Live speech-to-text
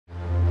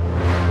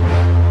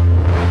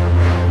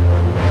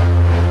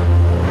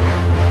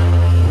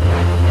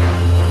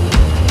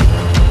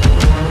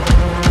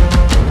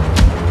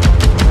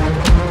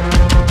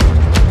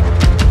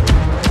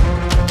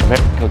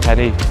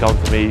Kenny,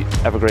 going to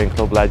meet Evergreen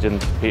club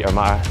legend Peter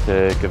Maher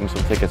to give him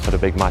some tickets for the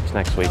big match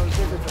next week.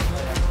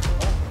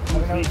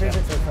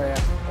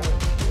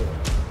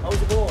 How's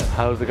it going?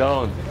 How's it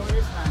going?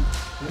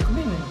 Come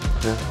in.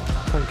 Yeah,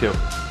 thank you.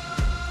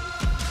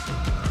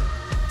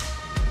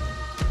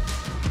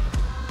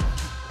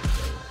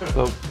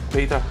 So,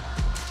 Peter,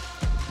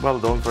 well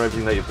done for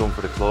everything that you've done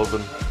for the club,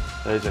 and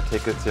there's your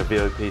tickets, your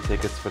VIP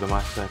tickets for the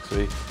match next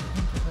week.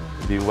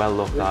 You'll be well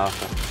looked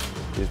after.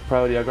 He's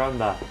proud of your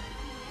granddad.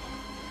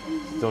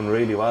 He's done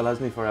really well,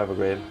 hasn't he, for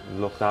Evergreen?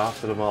 Looked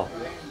after them all.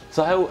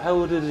 So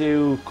how did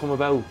you come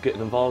about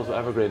getting involved with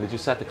Evergreen? Did you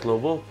set the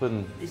club up?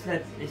 And It's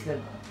not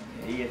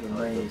a year from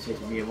mine, he said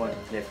to me I wanted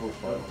to play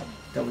football.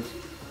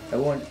 I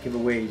won't give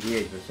away his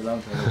age, but it's a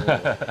long time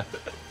ago.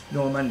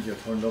 No manager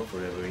turned up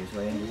for Evergreen, so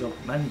I ended up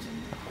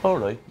managing. all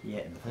right. Yeah,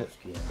 in the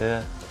first game.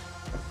 Yeah.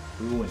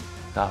 Ruined.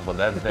 Ah, well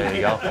then, there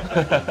you go.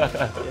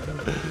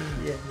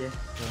 Yeah.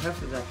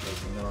 After that,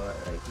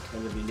 you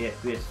tell you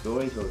great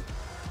stories about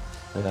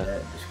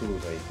the school,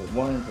 right? But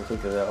one in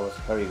particular that I was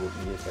very good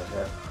in is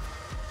that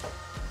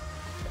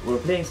we were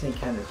playing St.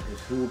 Canice,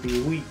 who would be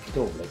a week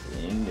club, like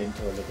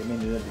into like a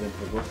minute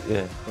into a book.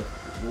 Yeah. But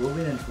we were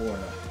winning 4-0.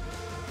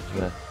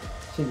 Yeah.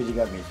 Simply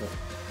got me, so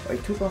I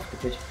took off the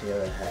best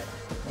player I had,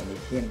 and he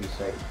came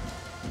beside me.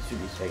 He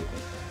stood beside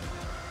me.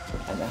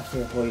 And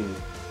after a while,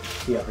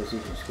 the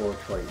opposition scored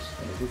twice,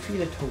 and I could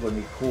feel a tug on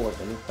my cord.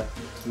 I looked back at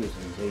the tears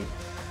in his eyes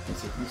and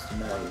said, Mr.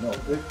 Maher, no,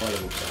 good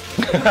follow up.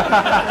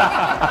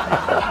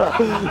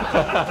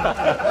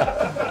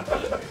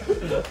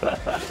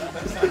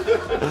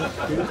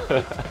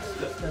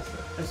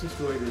 That's the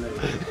story of the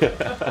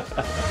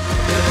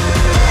night.